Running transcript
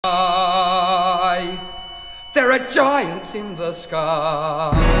There are giants in the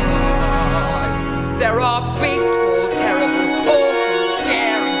sky. There are big, tall, terrible, awesome,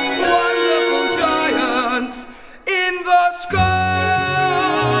 scary, wonderful giants in the sky.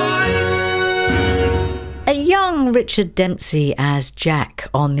 A young Richard Dempsey as Jack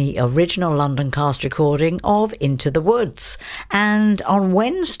on the original London cast recording of Into the Woods. And on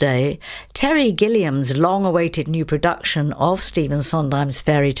Wednesday, Terry Gilliam's long-awaited new production of Stephen Sondheim's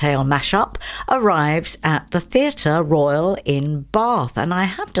fairy tale mashup arrives at the Theatre Royal in Bath. And I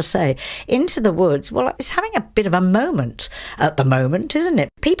have to say, Into the Woods, well, it's having a bit of a moment at the moment, isn't it?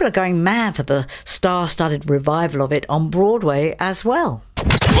 People are going mad for the star-studded revival of it on Broadway as well.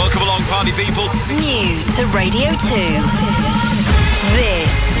 Welcome along, party people. New to Radio 2.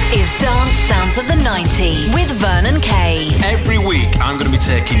 This is Dance Sounds of the 90s with Vernon Kay. Every week, I'm going to be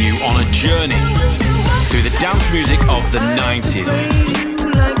taking you on a journey through the dance music of the 90s.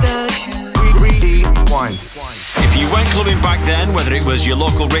 If you went clubbing back then, whether it was your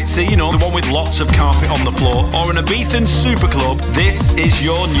local Ritzy, you know, the one with lots of carpet on the floor, or an Ibethan super club, this is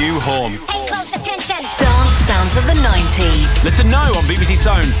your new home. Pay close attention. Dance Sounds of the 90s. Listen now on BBC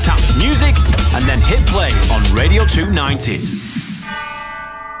Sounds, tap music, and then hit play on Radio 2 90s.